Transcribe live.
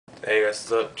Hey guys,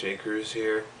 what's up? Jay Cruz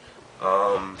here.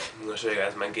 I'm gonna show you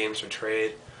guys my games for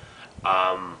trade.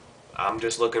 Um, I'm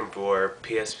just looking for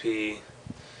PSP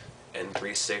and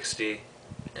 360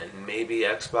 and maybe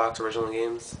Xbox original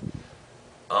games.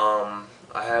 I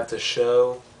have to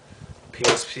show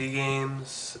PSP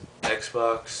games,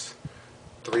 Xbox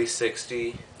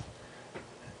 360,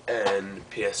 and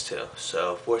PS2.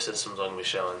 So 4 systems I'm gonna be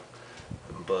showing,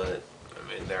 but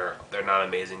I mean they're not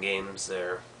amazing games.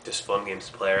 They're just fun games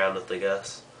to play around with, I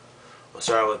guess. We'll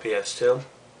start with PS2.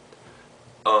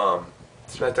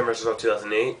 SmackDown vs. Raw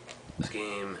 2008. This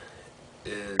game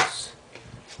is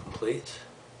complete.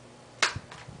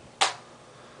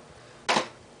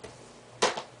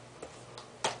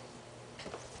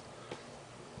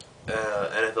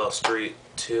 NFL Street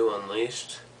 2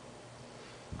 Unleashed.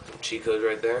 Some cheat codes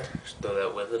right there. Just throw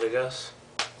that with it, I guess.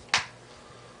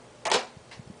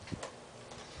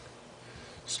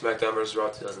 SmackDown vs. Raw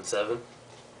 2007.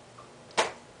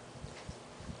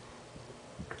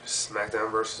 SmackDown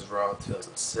vs. Raw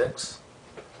 2006.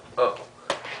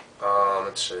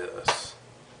 Let's show you this.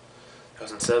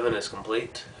 2007 is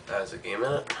complete as a game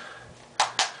in it.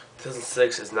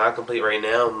 2006 is not complete right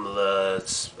now.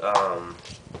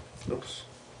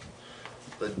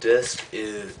 The disc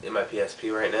is in my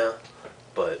PSP right now,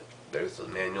 but there's the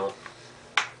manual.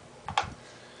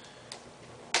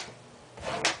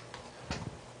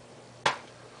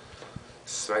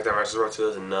 SmackDown vs. Raw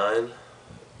 2009,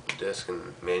 disc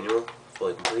and manual,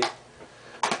 fully complete.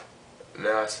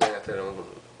 Now I think I'm going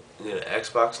to need an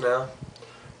Xbox now.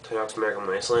 Tony Hawk's American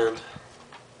Wasteland,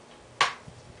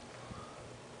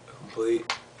 complete.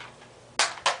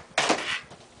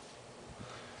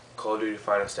 Call of Duty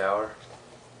Finest Hour.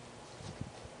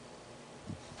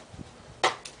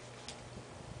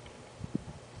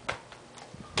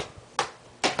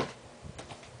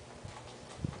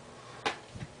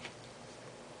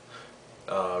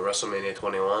 WrestleMania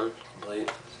 21,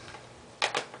 complete.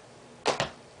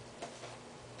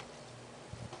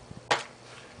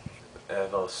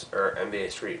 NBA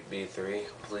Street B3,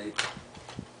 complete.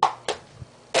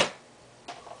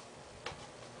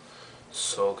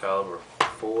 Soul Calibur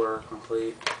 4,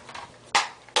 complete.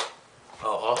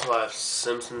 Also I have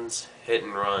Simpsons Hit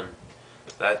and Run.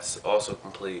 That's also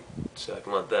complete, so I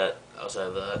can let that outside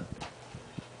of that.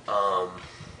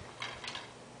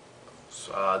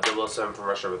 007 from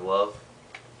Russia with Love,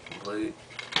 complete.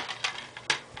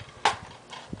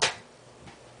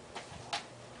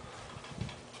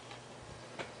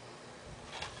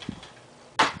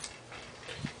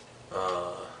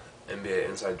 NBA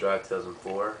Inside Drive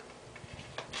 2004.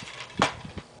 I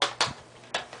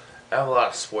have a lot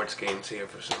of sports games here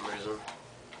for some reason.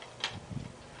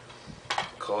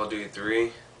 Call of Duty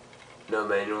 3, no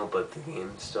manual, but the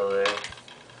game's still there.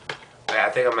 I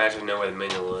think I actually know where the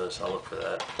manual is. I'll look for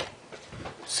that.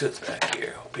 Sits back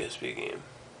here. PSP game.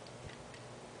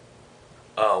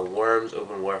 Worms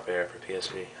Open Warfare for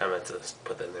PSP. I meant to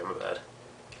put that in there. My bad.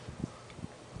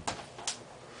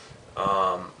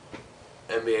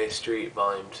 NBA Street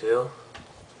Volume 2.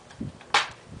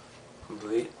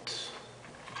 Complete.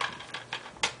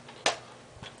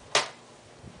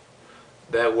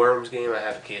 That Worms game I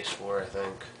have a case for, I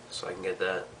think, so I can get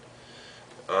that.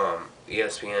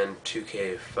 ESPN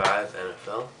 2K5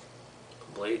 NFL,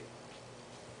 complete.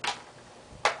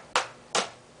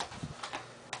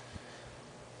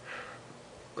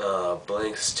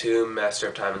 Blanks 2 Master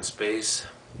of Time and Space.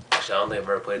 Actually, I don't think I've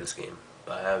ever played this game,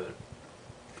 but I haven't.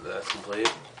 That's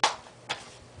complete.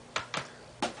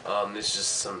 This is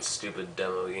just some stupid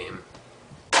demo game.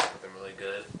 Nothing really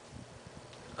good.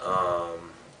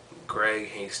 Greg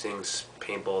Hastings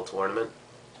Paintball Tournament.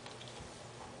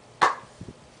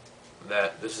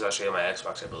 This is actually on my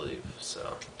Xbox, I believe.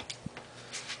 So,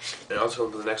 and it also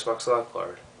comes with an Xbox Live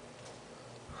card.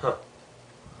 Huh.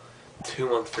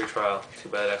 2-month free trial. Too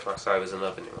bad Xbox Live isn't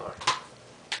up anymore.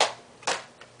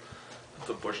 That's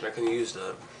unfortunate. I couldn't use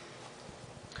that.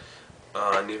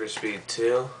 Need for Speed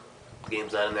 2. The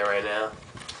game's not in there right now.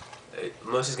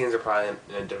 Most of these games are probably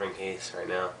in a different case right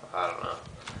now. I don't know.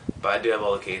 But I do have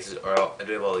all the cases, or I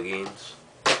do have all the games.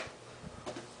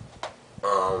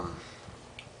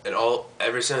 And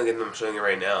every single game that I'm showing you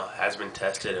right now has been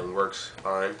tested and works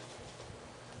fine.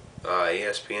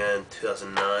 ESPN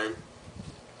 2009,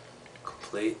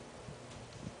 complete.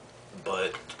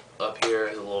 But up here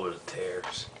is a little bit of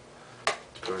tears.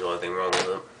 There's the only thing wrong with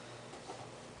it.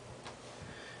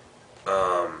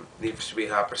 Need for Speed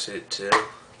Hot Pursuit 2.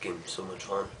 Game's so much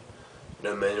fun.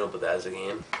 No manual, but that's a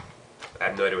game. I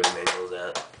have no idea where the manual is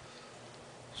at.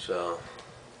 So,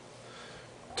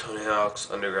 Tony Hawk's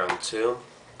Underground 2,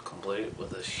 complete with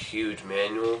this huge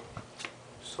manual.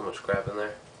 So much crap in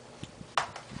there.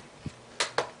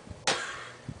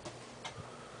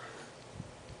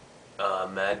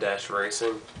 Mad Dash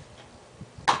Racing.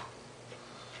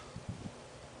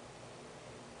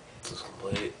 This is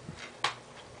complete.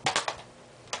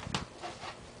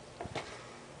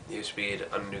 Need Speed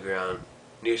Underground.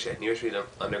 Need Speed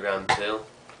Underground 2.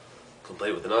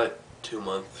 Complete with another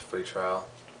 2-month free trial.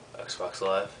 Xbox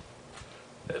Live.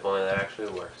 If only that actually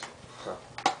worked. Huh.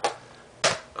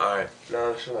 Alright,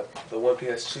 now I'm showing the one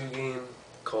PS2 game,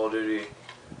 Call of Duty,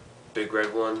 Big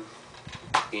Red One.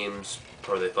 Game's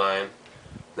totally fine.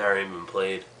 Never even been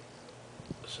played.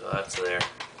 So that's there.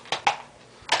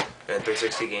 And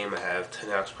 360 game, I have 10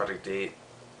 Hours Project Date.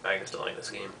 I just don't like this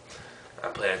game. I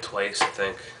played it twice, I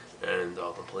think, and it's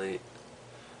all complete.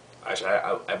 Actually,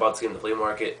 I bought this game in the flea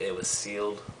market. It was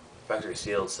sealed, factory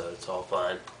sealed, so it's all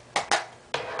fine.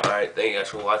 Alright, thank you guys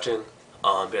for watching.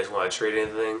 If you guys want to trade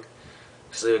anything,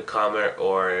 just leave a comment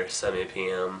or send me a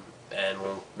PM, and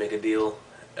we'll make a deal.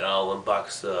 And I'll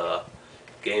unbox the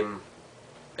game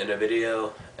in a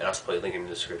video, and I'll put a link in the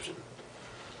description.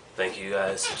 Thank you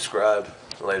guys. Subscribe.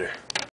 Later.